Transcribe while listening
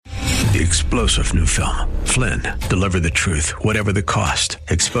The explosive new film, Flynn, deliver the truth, whatever the cost,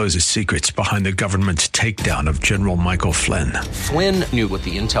 exposes secrets behind the government's takedown of General Michael Flynn. Flynn knew what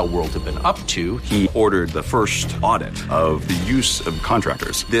the intel world had been up to. He ordered the first audit of the use of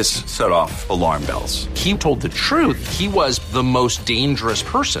contractors. This set off alarm bells. He told the truth. He was the most dangerous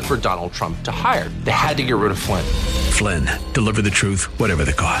person for Donald Trump to hire. They had to get rid of Flynn. Flynn, deliver the truth, whatever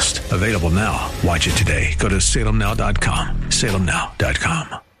the cost. Available now. Watch it today. Go to salemnow.com.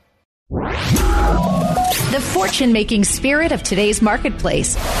 salemnow.com. The fortune-making spirit of today's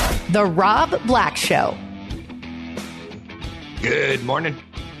marketplace. The Rob Black Show. Good morning.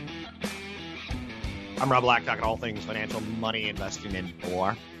 I'm Rob Black, talking all things financial, money, investing, and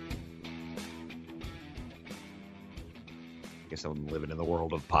more. Guess I'm living in the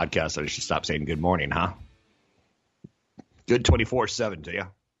world of podcasts, so I should stop saying good morning, huh? Good 24/7 to you.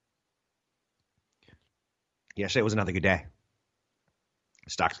 Yesterday was another good day.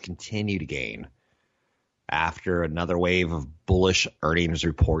 Stocks continue to gain after another wave of bullish earnings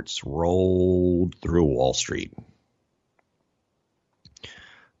reports rolled through Wall Street.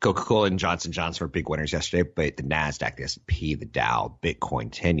 Coca-Cola and Johnson & Johnson were big winners yesterday, but the NASDAQ, the S&P, the Dow,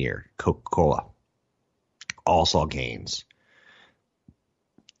 Bitcoin, 10-year, Coca-Cola all saw gains.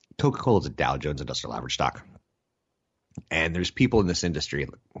 Coca-Cola is a Dow Jones Industrial Average stock. And there's people in this industry,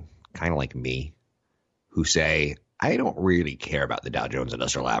 kind of like me, who say, I don't really care about the Dow Jones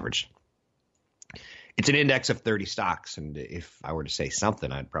Industrial Average. It's an index of 30 stocks. And if I were to say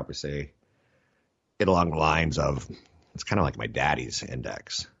something, I'd probably say it along the lines of, it's kind of like my daddy's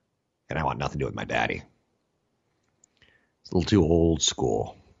index. And I want nothing to do with my daddy. It's a little too old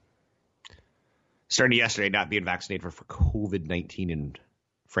school. Starting yesterday, not being vaccinated for COVID-19 in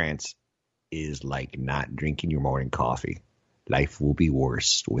France is like not drinking your morning coffee. Life will be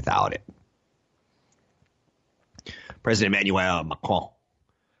worse without it. President Emmanuel Macron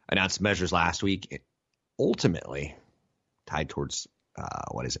announced measures last week, ultimately tied towards,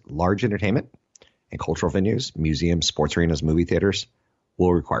 large entertainment and cultural venues, museums, sports arenas, movie theaters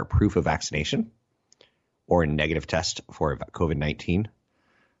will require proof of vaccination or a negative test for COVID-19.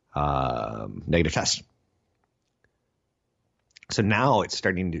 Negative test. So now it's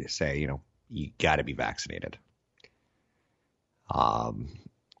starting to say, you got to be vaccinated.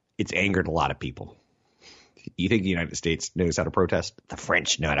 It's angered a lot of people. You think the United States knows how to protest? The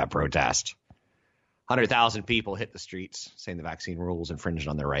French know how to protest. 100,000 people hit the streets saying the vaccine rules infringed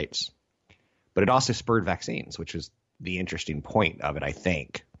on their rights. But it also spurred vaccines, which is the interesting point of it, I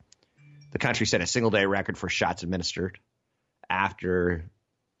think. The country set a single-day record for shots administered after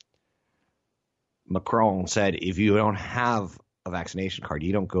Macron said, if you don't have a vaccination card,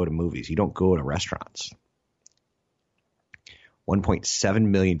 you don't go to movies, you don't go to restaurants. 1.7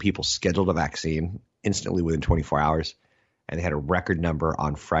 million people scheduled a vaccine instantly within 24 hours, and they had a record number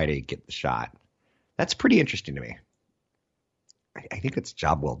on Friday get the shot. That's pretty interesting to me. I think it's a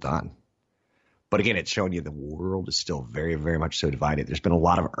job well done. But again, it's showing you the world is still very, very much so divided. There's been a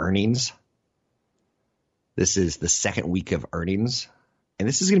lot of earnings. This is the second week of earnings. And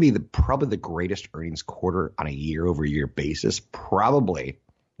this is going to be probably the greatest earnings quarter on a year-over-year basis, probably,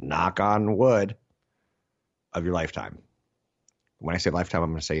 knock on wood, of your lifetime. When I say lifetime, I'm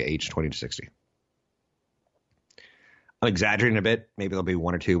going to say age 20 to 60. I'm exaggerating a bit. Maybe there'll be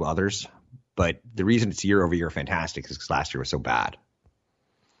one or two others. But the reason it's year-over-year fantastic is because last year was so bad.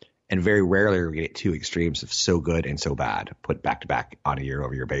 And very rarely are we going to get two extremes of so good and so bad put back-to-back on a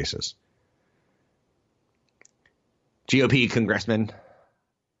year-over-year basis. GOP congressman,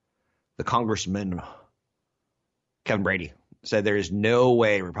 the congressman, Kevin Brady, said there is no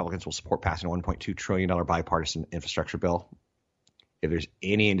way Republicans will support passing a $1.2 trillion bipartisan infrastructure bill. If there's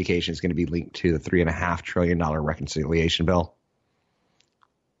any indication, it's going to be linked to the $3.5 trillion reconciliation bill.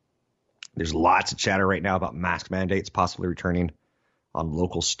 There's lots of chatter right now about mask mandates possibly returning on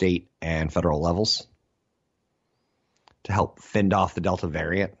local, state, and federal levels to help fend off the Delta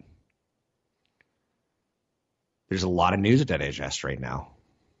variant. There's a lot of news at DHS right now.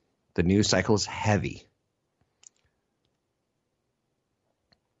 The news cycle is heavy.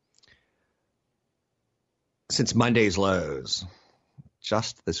 Since Monday's lows,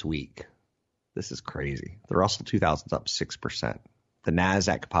 just this week, this is crazy. The Russell 2000's up 6%. The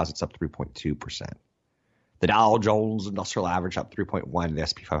NASDAQ Composite's up 3.2%. The Dow Jones Industrial Average up 3.1%. The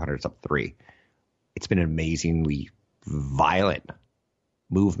S&P 500 is up 3%. It's been an amazingly violent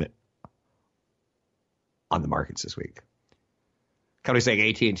movement on the markets this week. Companies like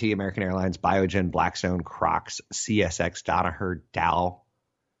AT&T, American Airlines, Biogen, Blackstone, Crocs, CSX, Danaher, Dow,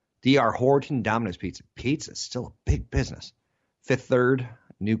 DR Horton, Domino's Pizza. Pizza is still a big business. Fifth Third,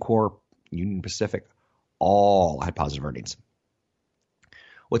 Nucor, Union Pacific, all had positive earnings.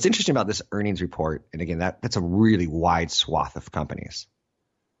 What's interesting about this earnings report, and again, that's a really wide swath of companies.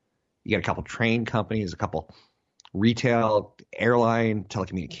 You got a couple train companies, a couple retail, airline,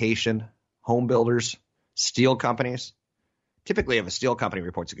 telecommunication, home builders, steel companies. Typically, if a steel company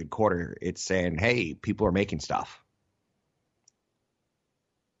reports a good quarter, it's saying, hey, people are making stuff.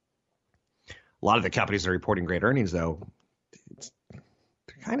 A lot of the companies that are reporting great earnings, though, they're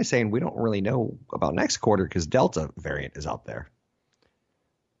kind of saying we don't really know about next quarter because Delta variant is out there.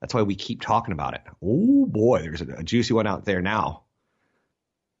 That's why we keep talking about it. Oh, boy, there's a juicy one out there now.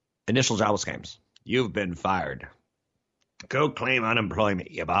 Initial jobless claims. You've been fired. Go claim unemployment,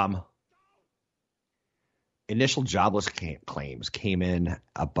 you bum. Initial jobless claims came in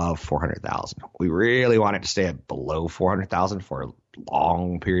above 400,000. We really want it to stay at below 400,000 for a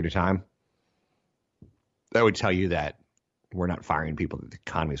long period of time. That would tell you that we're not firing people, that the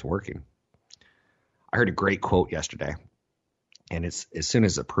economy is working. I heard a great quote yesterday. And it's as soon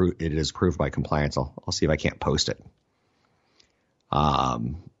as it is approved by compliance, I'll see if I can't post it.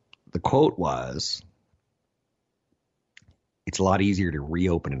 The quote was, it's a lot easier to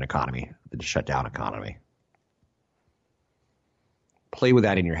reopen an economy than to shut down an economy. Play with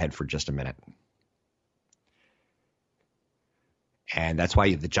that in your head for just a minute. And that's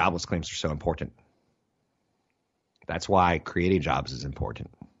why the jobless claims are so important. That's why creating jobs is important.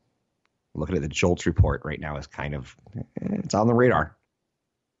 Looking at the JOLTS report right now is kind of, it's on the radar.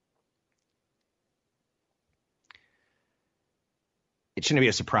 It shouldn't be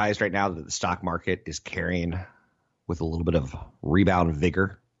a surprise right now that the stock market is carrying with a little bit of rebound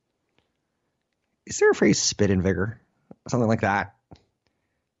vigor. Is there a phrase, spit in vigor? Something like that.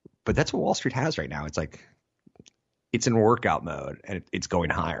 But that's what Wall Street has right now. It's like, it's in workout mode and it's going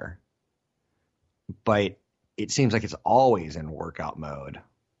higher. But it seems like it's always in workout mode.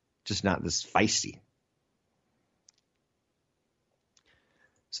 Just not this feisty.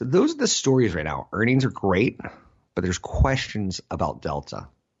 So those are the stories right now. Earnings are great, but there's questions about Delta.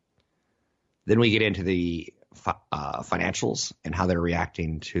 Then we get into the financials and how they're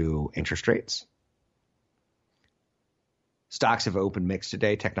reacting to interest rates. Stocks have opened mixed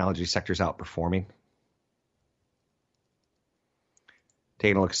today. Technology sector's outperforming.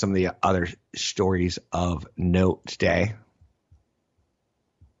 Taking a look at some of the other stories of note today.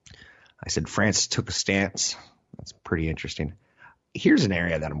 I said France took a stance. That's pretty interesting. Here's an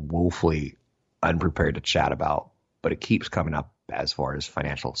area that I'm woefully unprepared to chat about, but it keeps coming up as far as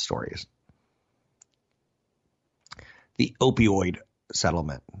financial stories. The opioid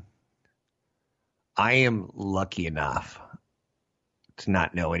settlement. I am lucky enough to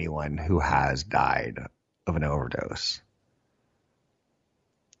not know anyone who has died of an overdose.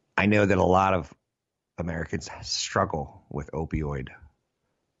 I know that a lot of Americans struggle with opioid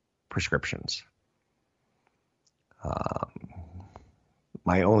prescriptions.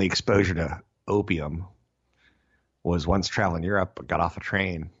 My only exposure to opium was once traveling Europe. I got off a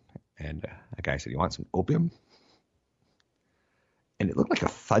train and a guy said, "You want some opium?" And it looked like a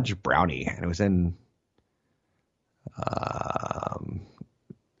fudge brownie, and it was in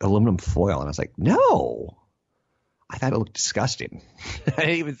aluminum foil. And I was like, "No." I thought it looked disgusting. I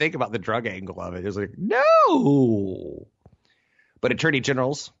didn't even think about the drug angle of it. It was like, no. But attorney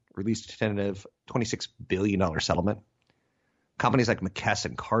generals released a tentative $26 billion settlement. Companies like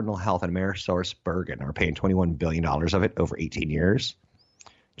McKesson, Cardinal Health, and AmerisourceBergen are paying $21 billion of it over 18 years.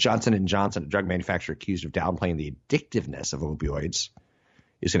 Johnson & Johnson, a drug manufacturer accused of downplaying the addictiveness of opioids,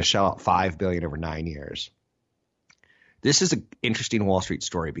 is going to shell out $5 billion over 9 years. This is an interesting Wall Street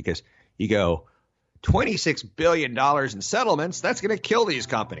story because you go, $26 billion in settlements, that's going to kill these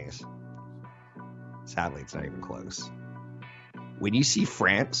companies. Sadly, it's not even close. When you see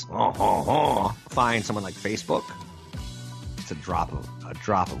France find someone like Facebook, it's a drop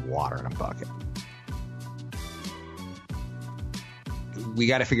of water in a bucket. We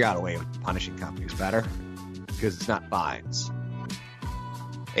got to figure out a way of punishing companies better because it's not fines.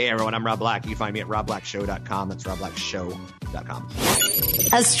 Hey, everyone, I'm Rob Black. You can find me at robblackshow.com. That's robblackshow.com.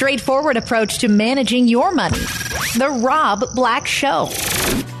 A straightforward approach to managing your money. The Rob Black Show.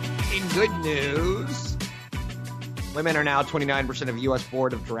 In good news, women are now 29% of U.S.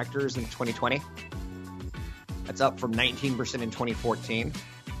 board of directors in 2020. That's up from 19% in 2014.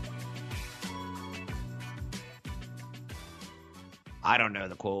 I don't know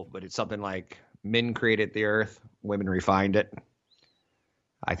the quote, but it's something like, men created the earth, women refined it.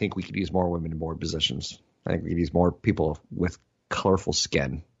 I think we could use more women in board positions. I think we could use more people with colorful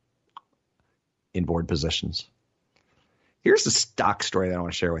skin in board positions. Here's the stock story that I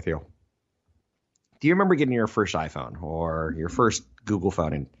want to share with you. Do you remember getting your first iPhone or your first Google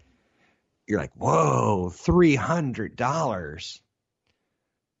phone and you're like, whoa, $300.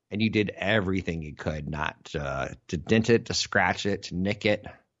 And you did everything you could not to dent it, to scratch it, to nick it,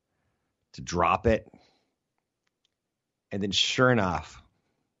 to drop it. And then sure enough,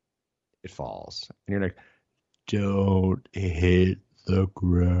 it falls. And you're like, don't hit the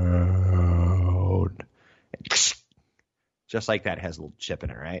ground. Just like that, it has a little chip in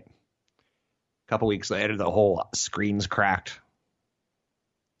it, right? A couple weeks later, the whole screen's cracked.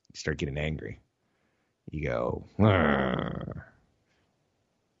 You start getting angry. You go, "Arr."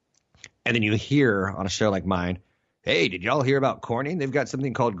 And then you hear on a show like mine, hey, did y'all hear about Corning? They've got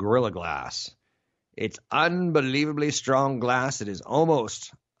something called Gorilla Glass. It's unbelievably strong glass that is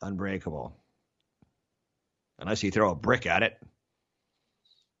almost unbreakable. Unless you throw a brick at it.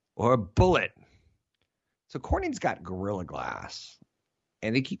 Or a bullet. So Corning's got Gorilla Glass.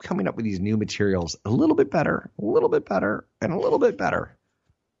 And they keep coming up with these new materials a little bit better, a little bit better, and a little bit better.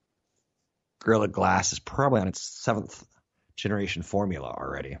 Gorilla Glass is probably on its 7th generation formula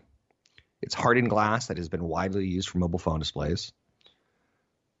already. It's hardened glass that has been widely used for mobile phone displays.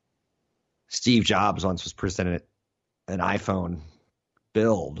 Steve Jobs once was presented an iPhone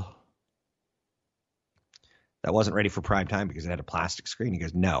build that wasn't ready for prime time because it had a plastic screen. He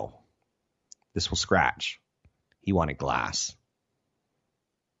goes, no, this will scratch. He wanted glass.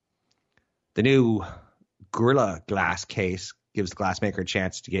 The new Gorilla Glass case gives the glass maker a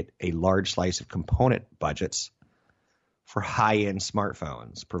chance to get a large slice of component budgets for high-end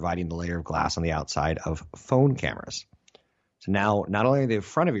smartphones, providing the layer of glass on the outside of phone cameras. So now, not only are they in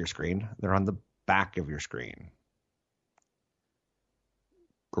front of your screen, they're on the back of your screen.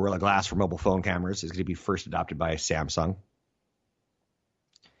 Gorilla Glass for mobile phone cameras is going to be first adopted by Samsung.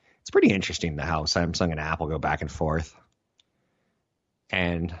 It's pretty interesting how Samsung and Apple go back and forth.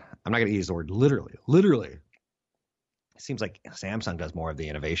 And I'm not going to use the word literally. Literally. It seems like Samsung does more of the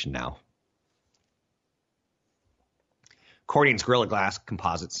innovation now. Corning's Gorilla Glass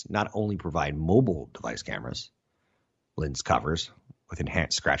composites not only provide mobile device cameras, lens covers with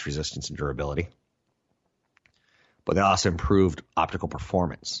enhanced scratch resistance and durability, but they also improved optical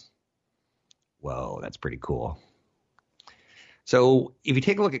performance. Whoa, that's pretty cool. So if you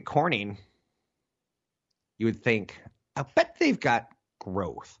take a look at Corning, you would think, I bet they've got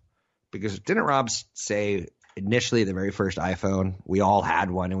growth. Because didn't Rob say initially the very first iPhone, we all had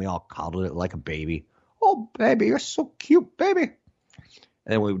one and we all coddled it like a baby. Oh, baby, you're so cute, baby. And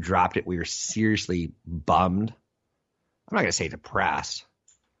then when we dropped it, we were seriously bummed. I'm not going to say depressed.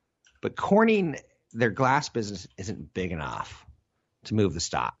 But Corning, their glass business isn't big enough to move the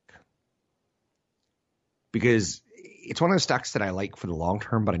stock. Because it's one of those stocks that I like for the long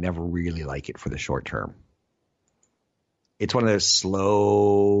term, but I never really like it for the short term. It's one of those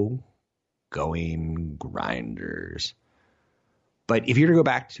slow going grinders. But if you were to go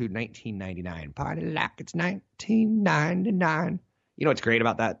back to 1999, party like it's 1999. You know what's great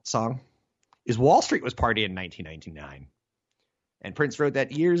about that song? Is Wall Street was partying in 1999. And Prince wrote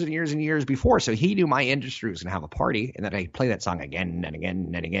that years and years and years before. So he knew my industry was going to have a party and that I'd play that song again and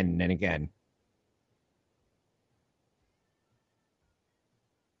again and again and again.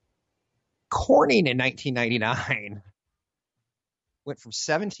 Corning in 1999 went from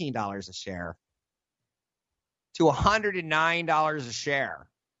 $17 a share to $109 a share.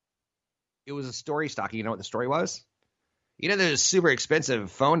 It was a story stock. You know what the story was? You know those super expensive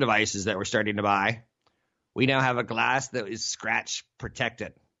phone devices that we're starting to buy? We now have a glass that is scratch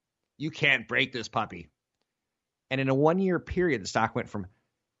protected. You can't break this puppy. And in a 1-year period, the stock went from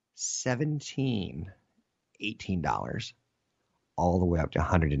 $18 all the way up to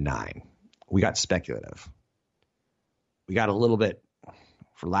 $109. We got speculative. We got a little bit,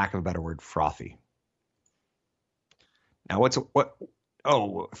 for lack of a better word, frothy. Now,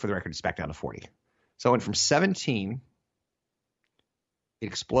 for the record, it's back down to 40. So it went from 17, it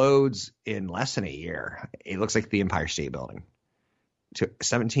explodes in less than a year. It looks like the Empire State Building. To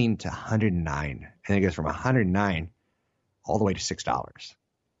 17 to 109. And it goes from 109 all the way to $6.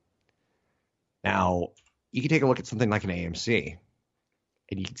 Now, you can take a look at something like an AMC,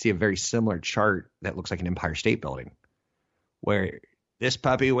 and you can see a very similar chart that looks like an Empire State Building, where this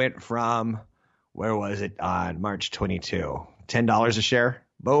puppy went from, where was it on March 22? $10 a share.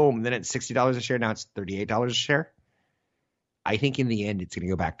 Boom. Then it's $60 a share. Now it's $38 a share. I think in the end, it's going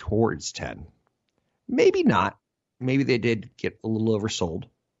to go back towards 10. Maybe not. Maybe they did get a little oversold.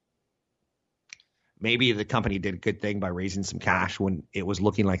 Maybe the company did a good thing by raising some cash when it was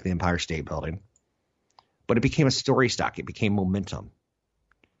looking like the Empire State Building. But it became a story stock. It became momentum.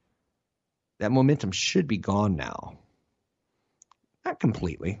 That momentum should be gone now. Not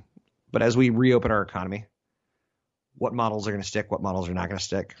completely, but as we reopen our economy, what models are going to stick, what models are not going to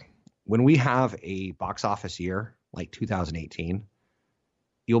stick. When we have a box office year like 2018,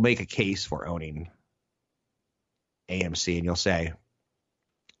 you'll make a case for owning AMC, and you'll say,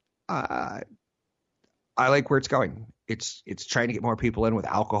 I like where it's going. It's trying to get more people in with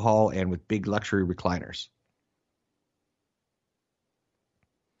alcohol and with big luxury recliners.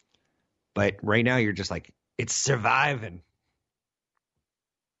 But right now you're just like, it's surviving.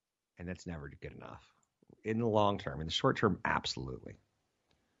 And that's never good enough. In the long term, in the short term, absolutely.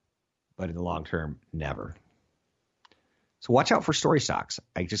 But in the long term, never. So watch out for story stocks.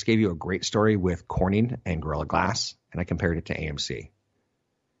 I just gave you a great story with Corning and Gorilla Glass, and I compared it to AMC.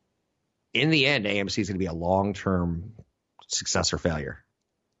 In the end, AMC is going to be a long-term success or failure.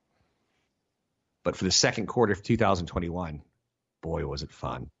 But for the second quarter of 2021, boy, was it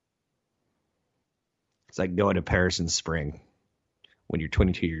fun. It's like going to Paris in spring when you're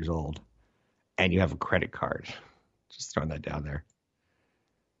 22 years old and you have a credit card. Just throwing that down there.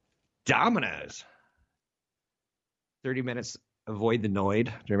 Domino's. 30 minutes, avoid the Noid.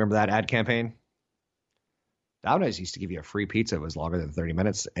 Do you remember that ad campaign? Domino's used to give you a free pizza. It was longer than 30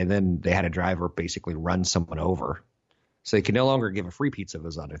 minutes. And then they had a driver basically run someone over. So they could no longer give a free pizza if it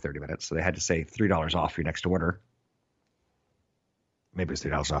was under 30 minutes. So they had to say $3 off your next order. Maybe it was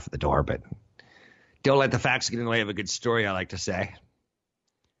 $3 off at the door, but don't let the facts get in the way of a good story, I like to say.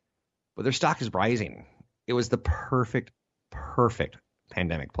 But their stock is rising. It was the perfect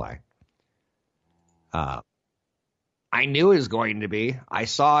pandemic play. I knew it was going to be. I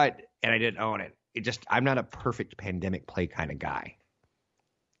saw it and I didn't own it. I'm not a perfect pandemic play kind of guy.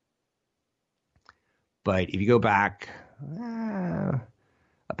 But if you go back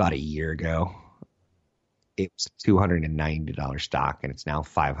about a year ago, it was a $290 stock and it's now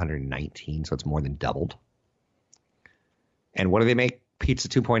 $519, so it's more than doubled. And what do they make? Pizza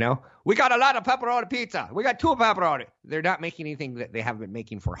 2.0? We got a lot of pepperoni pizza. We got 2 pepperoni. They're not making anything that they haven't been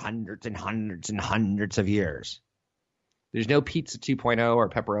making for hundreds and hundreds and hundreds of years. There's no Pizza 2.0 or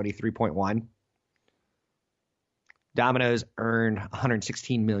Pepperoni 3.1. Domino's earned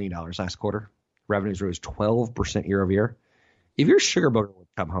 $116 million last quarter. Revenues rose 12% year over year. If your sugar booger would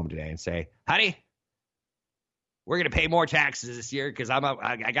come home today and say, honey, we're going to pay more taxes this year because I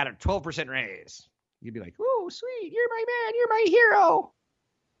got a 12% raise. You'd be like, oh, sweet. You're my man. You're my hero.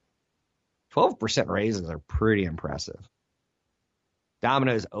 12% raises are pretty impressive.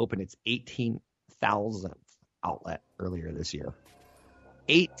 Domino's opened its 18,000th outlet earlier this year.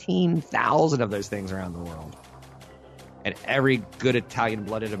 18,000 of those things around the world. And every good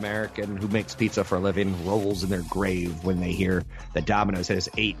Italian-blooded American who makes pizza for a living rolls in their grave when they hear that Domino's has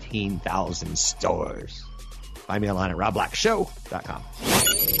 18,000 stores. Find me online at robblackshow.com.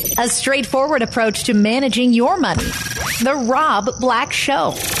 A straightforward approach to managing your money. The Rob Black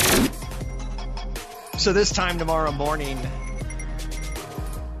Show. So this time tomorrow morning,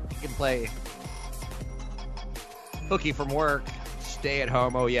 you can play hooky from work, stay at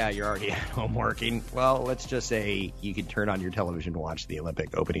home. Oh, yeah, you're already at home working. Well, let's just say you can turn on your television to watch the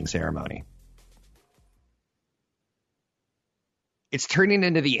Olympic opening ceremony. It's turning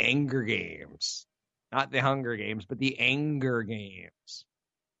into the Anger Games. Not the Hunger Games, but the Anger Games.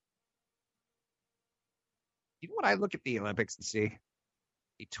 You know what I look at the Olympics and see?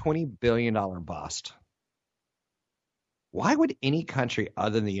 A $20 billion bust. Why would any country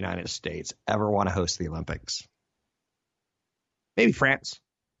other than the United States ever want to host the Olympics? Maybe France.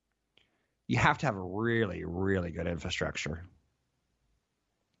 You have to have a really, really good infrastructure.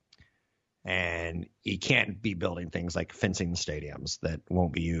 And you can't be building things like fencing stadiums that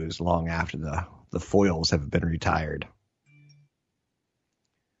won't be used long after the foils have been retired.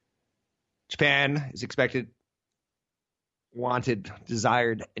 Japan is expected, wanted,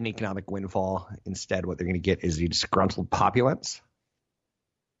 desired an economic windfall. Instead, what they're going to get is a disgruntled populace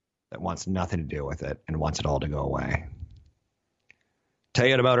that wants nothing to do with it and wants it all to go away.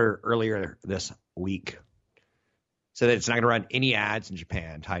 Toyota Motor earlier this week said that it's not going to run any ads in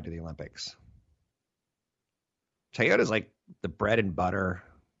Japan tied to the Olympics. Toyota is like the bread and butter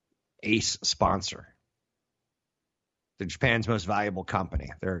ace sponsor. They're Japan's most valuable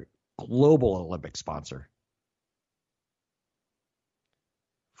company. They're a global Olympic sponsor.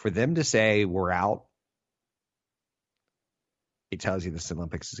 For them to say we're out, it tells you this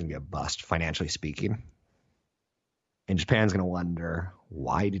Olympics is going to be a bust, financially speaking. And Japan's going to wonder,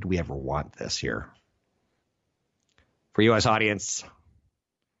 why did we ever want this here? For U.S. audience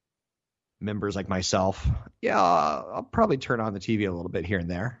members like myself, yeah, I'll probably turn on the TV a little bit here and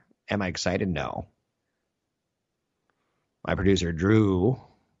there. Am I excited? No. My producer, Drew,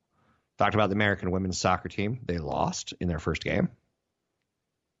 talked about the American women's soccer team. They lost in their first game.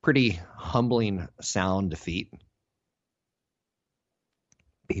 Pretty humbling, sound defeat.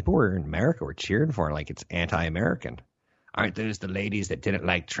 People in America were cheering for it like it's anti-American. Aren't those the ladies that didn't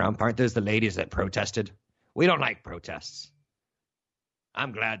like Trump? Aren't those the ladies that protested? We don't like protests.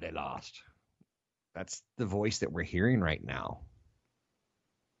 I'm glad they lost. That's the voice that we're hearing right now.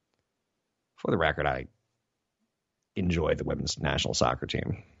 For the record, I enjoy the women's national soccer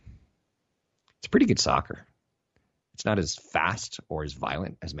team. It's pretty good soccer. It's not as fast or as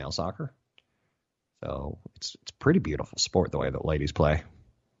violent as male soccer. So it's a pretty beautiful sport the way that ladies play.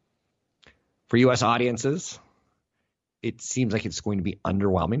 For U.S. audiences, it seems like it's going to be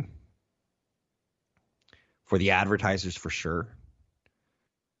underwhelming. For the advertisers, for sure.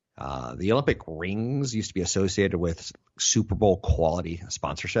 The Olympic rings used to be associated with Super Bowl quality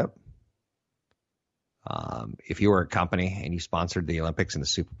sponsorship. If you were a company and you sponsored the Olympics and the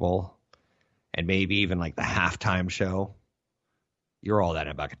Super Bowl, and maybe even like the halftime show, you're all that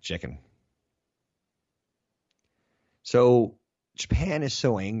in a bucket of chicken. So Japan is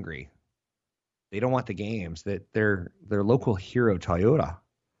so angry. They don't want the games that their local hero, Toyota,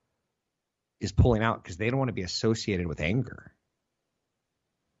 is pulling out because they don't want to be associated with anger.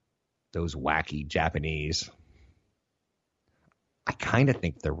 Those wacky Japanese. I kind of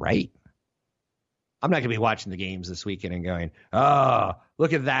think they're right. I'm not going to be watching the games this weekend and going, oh,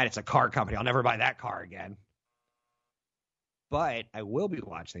 look at that. It's a car company. I'll never buy that car again. But I will be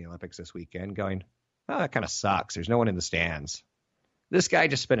watching the Olympics this weekend going, oh, that kind of sucks. There's no one in the stands. This guy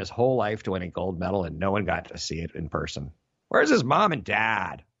just spent his whole life to win a gold medal and no one got to see it in person. Where's his mom and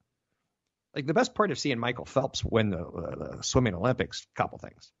dad? Like the best part of seeing Michael Phelps win the swimming Olympics, a couple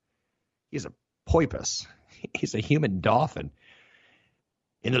things. He's a porpoise. He's a human dolphin.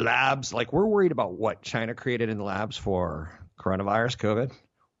 In the labs, like we're worried about what China created in the labs for coronavirus, COVID.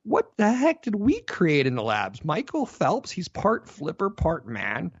 What the heck did we create in the labs? Michael Phelps, he's part flipper, part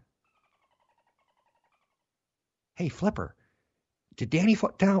man. Hey, Flipper, did Danny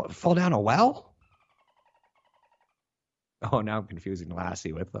fall down a well? Oh, now I'm confusing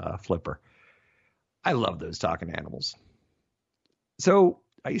Lassie with Flipper. I love those talking animals. So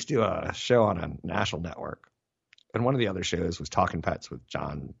I used to do a show on a national network. And one of the other shows was Talking Pets with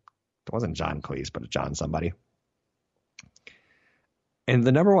John. It wasn't John Cleese, but John somebody. And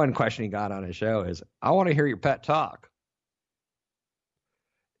the number one question he got on his show is, I want to hear your pet talk.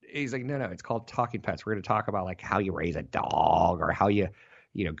 He's like, no, it's called Talking Pets. We're going to talk about like how you raise a dog or how you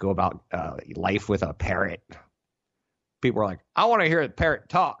go about life with a parrot. People are like, I want to hear a parrot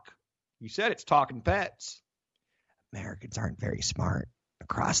talk. You said it's Talking Pets. Americans aren't very smart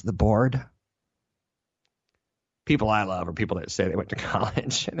across the board. People I love are people that say they went to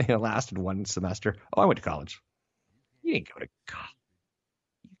college and they lasted one semester. Oh, I went to college. You didn't go to college.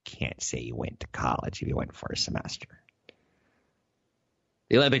 You can't say you went to college if you went for a semester.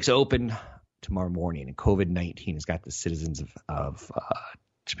 The Olympics open tomorrow morning, and COVID-19 has got the citizens of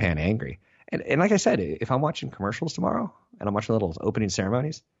Japan angry. And like I said, if I'm watching commercials tomorrow and I'm watching little opening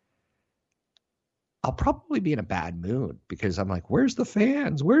ceremonies, I'll probably be in a bad mood because I'm like, where's the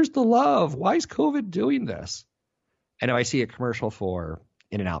fans? Where's the love? Why is COVID doing this? And if I see a commercial for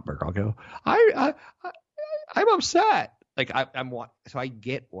In-N-Out Burger, I'll go, I'm upset. Like so I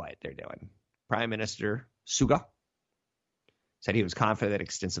get what they're doing. Prime Minister Suga said he was confident that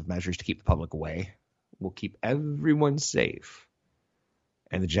extensive measures to keep the public away will keep everyone safe.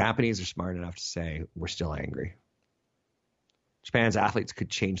 And the Japanese are smart enough to say, we're still angry. Japan's athletes could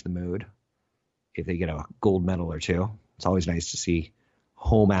change the mood if they get a gold medal or two. It's always nice to see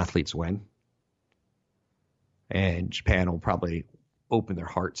home athletes win. And Japan will probably open their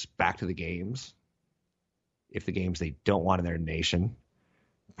hearts back to the games if the games they don't want in their nation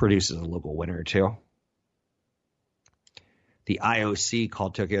produces a local winner or two. The IOC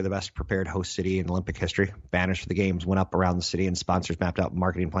called Tokyo the best prepared host city in Olympic history. Banners for the games went up around the city and sponsors mapped out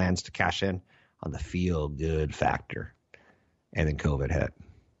marketing plans to cash in on the feel-good factor. And then COVID hit.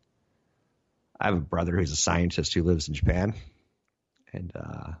 I have a brother who's a scientist who lives in Japan. And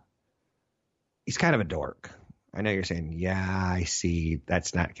he's kind of a dork. I know you're saying, yeah, I see.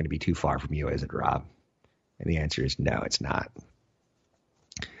 That's not going to be too far from you, is it, Rob? And the answer is no, it's not.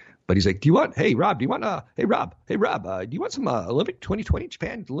 But he's like, hey, Rob, do you want some Olympic 2020,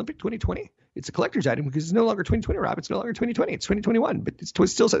 Japan Olympic 2020? It's a collector's item because it's no longer 2020, Rob. It's no longer 2020. It's 2021, but it still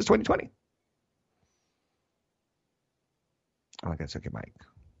says 2020. Oh, that's okay, Mike.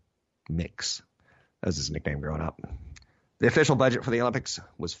 Mix. That was his nickname growing up. The official budget for the Olympics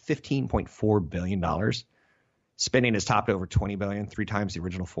was $15.4 billion. Spending has topped over $20 billion, 3 times the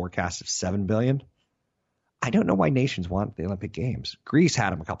original forecast of $7 billion. I don't know why nations want the Olympic Games. Greece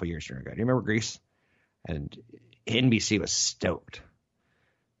had them a couple years ago. Do you remember Greece? And NBC was stoked.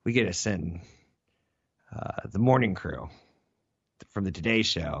 We get to send the morning crew from the Today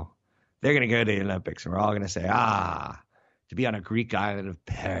Show. They're going to go to the Olympics, and we're all going to say, to be on a Greek island of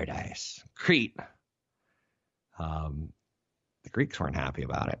paradise, Crete. The Greeks weren't happy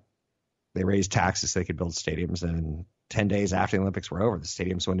about it. They raised taxes so they could build stadiums, and 10 days after the Olympics were over, the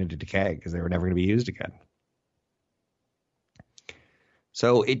stadiums went into decay because they were never going to be used again.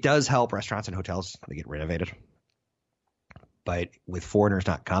 So it does help restaurants and hotels. They get renovated. But with foreigners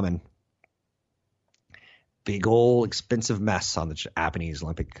not coming, big old expensive mess on the Japanese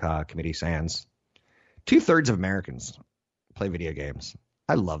Olympic Committee sands. 2/3 of Americans play video games.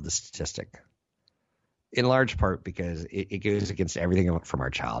 I love the statistic. In large part because it goes against everything from our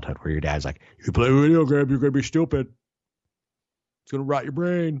childhood, where your dad's like, you play a video game, you're going to be stupid. It's going to rot your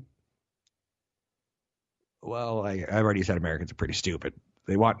brain. Well, I've already said Americans are pretty stupid.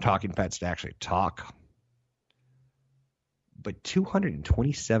 They want talking pets to actually talk. But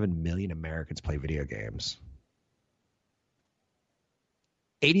 227 million Americans play video games.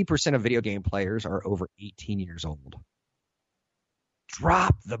 80% of video game players are over 18 years old.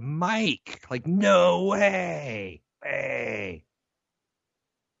 Drop the mic. Like, no way. Hey.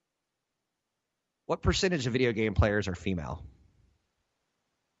 What percentage of video game players are female?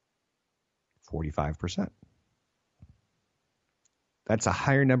 45%. That's a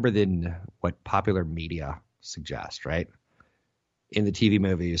higher number than what popular media suggests, right? In the TV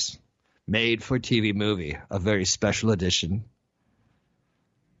movies, made for TV movie, a very special edition.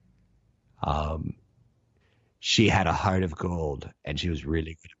 She had a heart of gold, and she was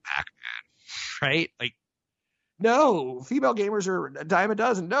really good at Pac-Man, right? Like, no, female gamers are a dime a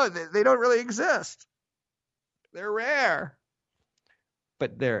dozen. No, they don't really exist. They're rare,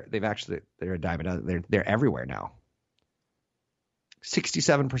 but they're a dime a dozen. They're everywhere now.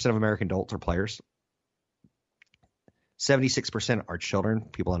 67% of American adults are players. 76% are children,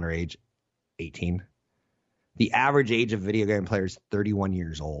 people under age 18. The average age of video game players is 31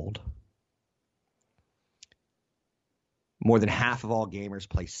 years old. More than half of all gamers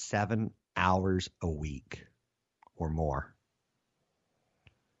play 7 hours a week or more.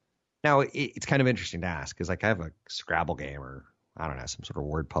 Now, it's kind of interesting to ask because, like, I have a Scrabble game or, I don't know, some sort of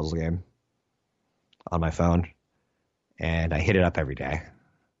word puzzle game on my phone, and I hit it up every day.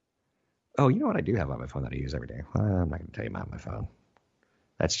 Oh, you know what I do have on my phone that I use every day? Well, I'm not going to tell you about my phone.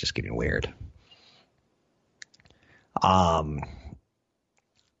 That's just getting weird.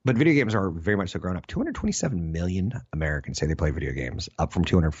 But video games are very much so grown up. 227 million Americans say they play video games, up from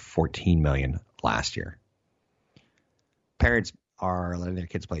 214 million last year. Parents are letting their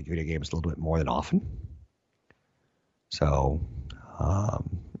kids play video games a little bit more than often. So,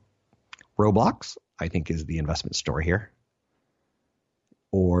 Roblox, I think, is the investment story here.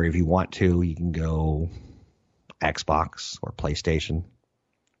 Or if you want to, you can go Xbox or PlayStation.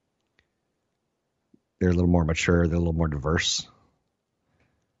 They're a little more mature. They're a little more diverse.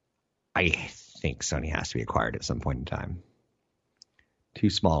 I think Sony has to be acquired at some point in time. Too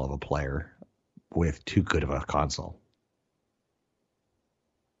small of a player with too good of a console.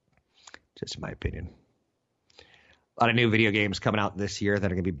 Just in my opinion. A lot of new video games coming out this year that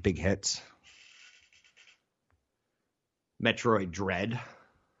are going to be big hits. Metroid Dread.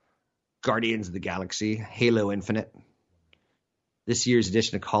 Guardians of the Galaxy. Halo Infinite. This year's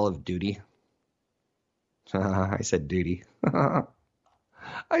edition of Call of Duty. I said duty.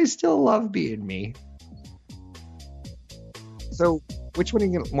 I still love being me. So, which one are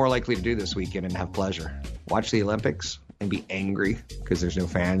you more likely to do this weekend and have pleasure? Watch the Olympics and be angry because there's no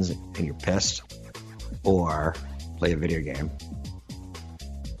fans and you're pissed? Or play a video game?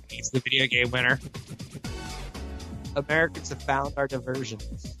 He's the video game winner. Americans have found our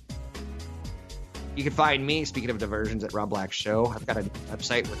diversions. You can find me, speaking of diversions, at Rob Black Show. I've got a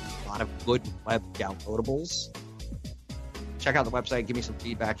website with a lot of good web downloadables. Check out the website. Give me some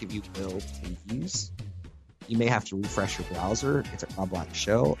feedback if you will, please. You may have to refresh your browser. It's at Rob Black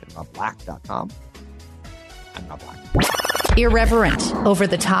Show at robblack.com. I'm Rob Black. Irreverent, over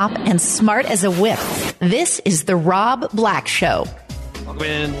the top, and smart as a whip. This is the Rob Black Show. Welcome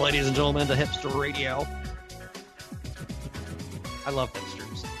in, ladies and gentlemen, to Hipster Radio. I love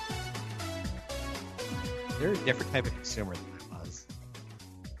hipsters. They're a different type of consumer than I was.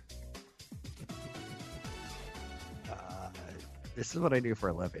 This is what I do for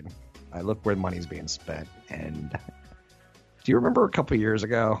a living. I look where the money's being spent. And do you remember a couple of years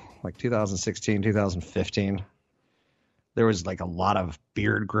ago, like 2016, 2015, there was like a lot of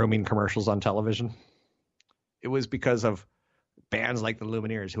beard grooming commercials on television? It was because of bands like the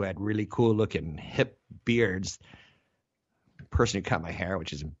Lumineers who had really cool looking hip beards. The person who cut my hair,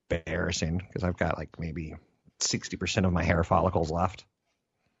 which is embarrassing because I've got like maybe 60% of my hair follicles left.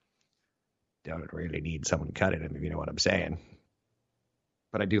 Don't really need someone to cut it, if you know what I'm saying.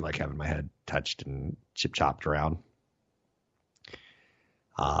 But I do like having my head touched and chip-chopped around.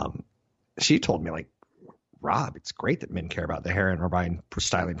 She told me, like, Rob, it's great that men care about their hair and are buying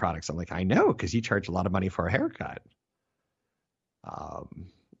styling products. I'm like, I know, because you charge a lot of money for a haircut.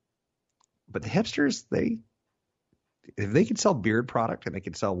 But the hipsters, if they could sell beard product and they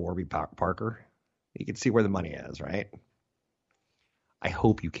could sell Warby Parker, you can see where the money is, right? I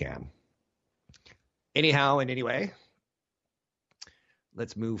hope you can. Anyhow and anyway,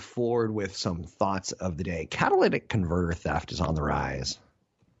 let's move forward with some thoughts of the day. Catalytic converter theft is on the rise.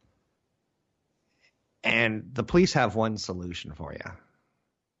 And the police have one solution for you.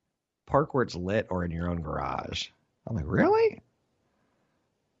 Park where it's lit or in your own garage. I'm like, really?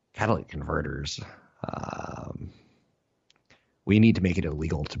 Catalytic converters. We need to make it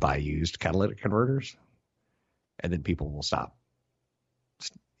illegal to buy used catalytic converters. And then people will stop,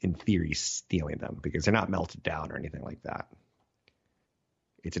 in theory, stealing them because they're not melted down or anything like that.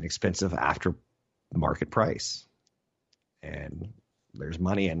 It's an expensive after market price. And there's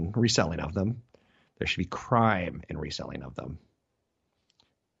money in reselling of them. There should be crime in reselling of them.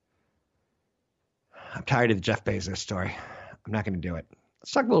 I'm tired of the Jeff Bezos story. I'm not going to do it.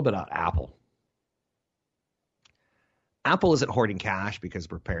 Let's talk a little bit about Apple. Apple isn't hoarding cash because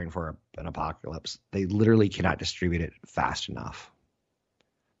we're preparing for an apocalypse. They literally cannot distribute it fast enough.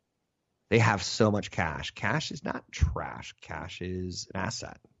 They have so much cash. Cash is not trash. Cash is an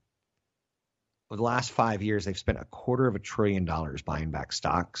asset. Over the last 5 years, they've spent $250 billion buying back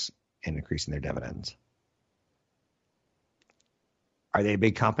stocks and increasing their dividends. Are they a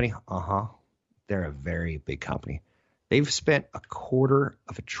big company? Uh-huh. They're a very big company. They've spent $250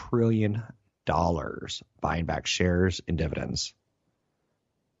 billion buying back shares and dividends.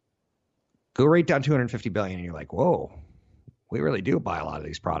 Go right down $250 billion and you're like, whoa, we really do buy a lot of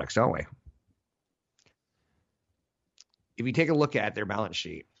these products, don't we? If you take a look at their balance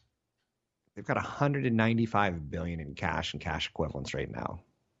sheet, they've got $195 billion in cash and cash equivalents right now.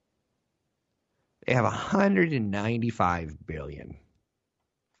 They have $195 billion.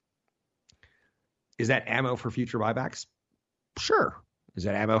 Is that ammo for future buybacks? Sure. Is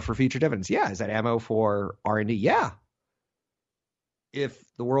that ammo for future dividends? Yeah. Is that ammo for R&D? Yeah. If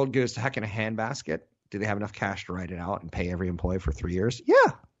the world goes to heck in a handbasket, do they have enough cash to write it out and pay every employee for 3 years?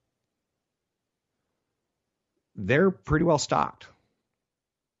 Yeah. They're pretty well stocked.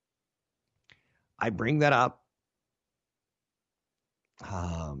 I bring that up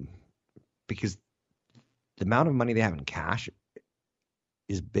because the amount of money they have in cash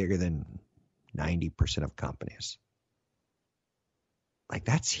is bigger than 90% of companies. Like,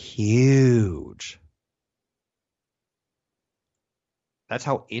 that's huge. That's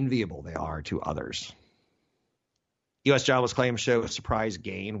how enviable they are to others. U.S. jobless claims show a surprise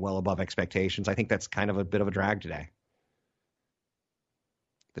gain well above expectations. I think that's kind of a bit of a drag today.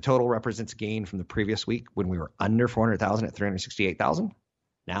 The total represents a gain from the previous week when we were under 400,000 at 368,000.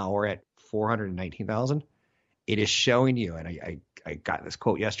 Now we're at 419,000. It is showing you, and I got this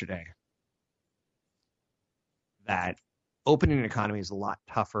quote yesterday, that opening an economy is a lot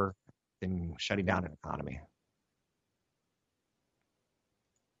tougher than shutting down an economy.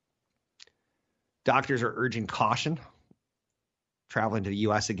 Doctors are urging caution. Traveling to the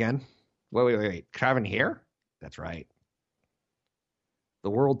U.S. again. Wait. Traveling here? That's right.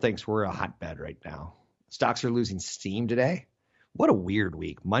 The world thinks we're a hotbed right now. Stocks are losing steam today. What a weird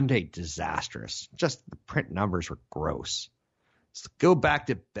week. Monday, disastrous. Just the print numbers were gross. Let's go back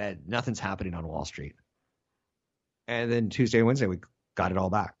to bed. Nothing's happening on Wall Street. And then Tuesday and Wednesday, we got it all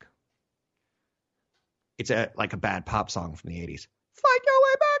back. It's like a bad pop song from the 80s. Find your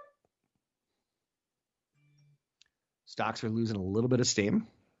way back. Stocks are losing a little bit of steam.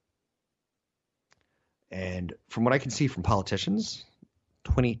 And from what I can see from politicians,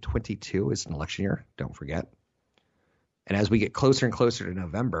 2022 is an election year, don't forget. And as we get closer and closer to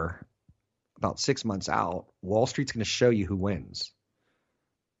November, about 6 months out, Wall Street's going to show you who wins.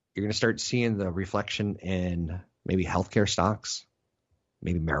 You're going to start seeing the reflection in maybe healthcare stocks,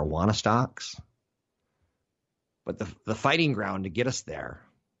 maybe marijuana stocks. But the fighting ground to get us there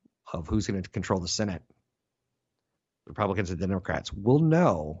of who's going to control the Senate, Republicans and Democrats, will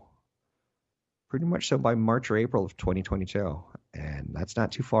know pretty much so by March or April of 2022. And that's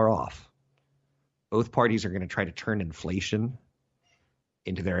not too far off. Both parties are going to try to turn inflation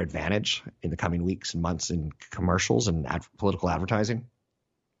into their advantage in the coming weeks and months in commercials and political advertising.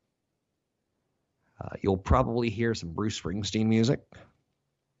 You'll probably hear some Bruce Springsteen music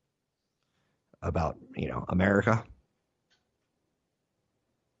about, America.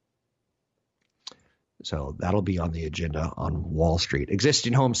 So that'll be on the agenda on Wall Street.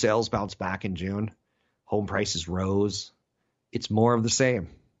 Existing home sales bounced back in June. Home prices rose. It's more of the same.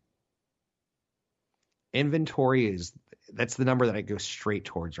 Inventory is That's the number that I go straight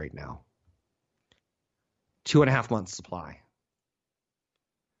towards right now. 2.5 months supply.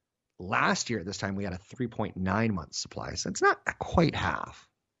 Last year, this time, we had a 3.9 months supply. So it's not quite half.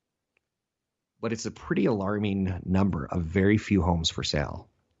 But it's a pretty alarming number of very few homes for sale.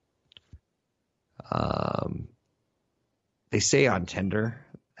 They say on Tinder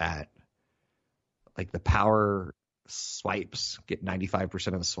that like the power swipes get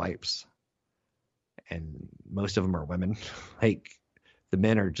 95% of the swipes, and most of them are women. Like the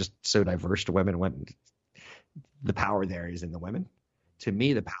men are just so diverse to women. The power there is in the women. To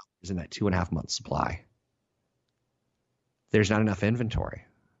me, the power is in that 2.5 month supply. There's not enough inventory.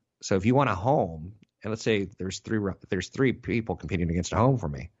 So if you want a home, and let's say there's three people competing against a home for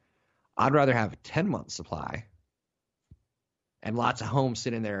me, I'd rather have a 10 month supply and lots of homes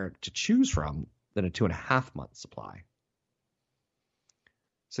sitting there to choose from than a 2.5 month supply.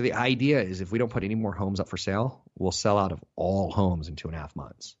 So the idea is if we don't put any more homes up for sale, we'll sell out of all homes in 2.5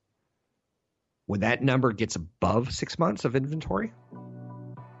 months. When that number gets above 6 months of inventory,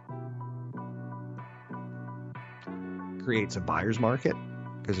 creates a buyer's market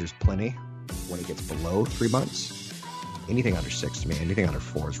because there's plenty. When it gets below 3 months, anything under 6 to me, anything under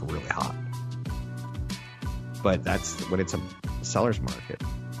 4 is really hot. But that's when it's a seller's market.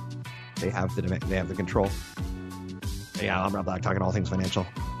 They have the demand, they have the control. Yeah, I'm Rob Black, talking all things financial.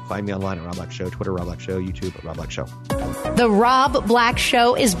 Find me online at Rob Black Show, Twitter, Rob Black Show, YouTube at Rob Black Show. The Rob Black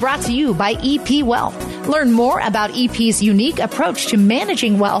Show is brought to you by EP Wealth. Learn more about EP's unique approach to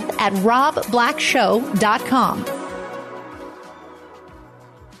managing wealth at robblackshow.com.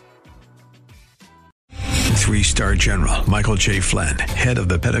 3-star General Michael J. Flynn, head of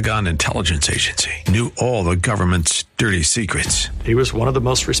the Pentagon Intelligence Agency, knew all the government's dirty secrets. He was one of the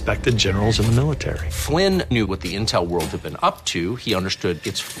most respected generals in the military. Flynn knew what the intel world had been up to. He understood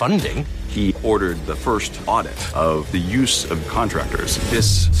its funding. He ordered the first audit of the use of contractors.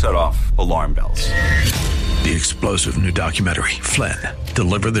 This set off alarm bells. The explosive new documentary, Flynn,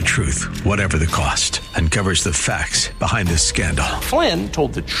 Deliver the Truth, Whatever the Cost, uncovers the facts behind this scandal. Flynn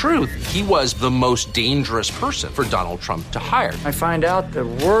told the truth. He was the most dangerous person for Donald Trump to hire. I find out the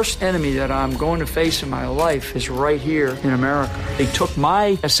worst enemy that I'm going to face in my life is right here in America. They took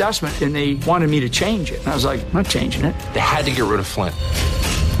my assessment and they wanted me to change it. And I was like, I'm not changing it. They had to get rid of Flynn.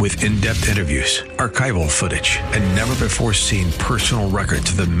 With in-depth interviews, archival footage, and never-before-seen personal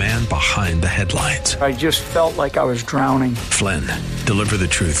records of the man behind the headlines. I just felt like I was drowning. Flynn, Deliver the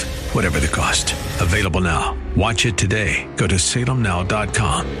Truth, Whatever the Cost. Available now. Watch it today. Go to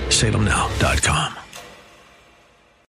salemnow.com. salemnow.com.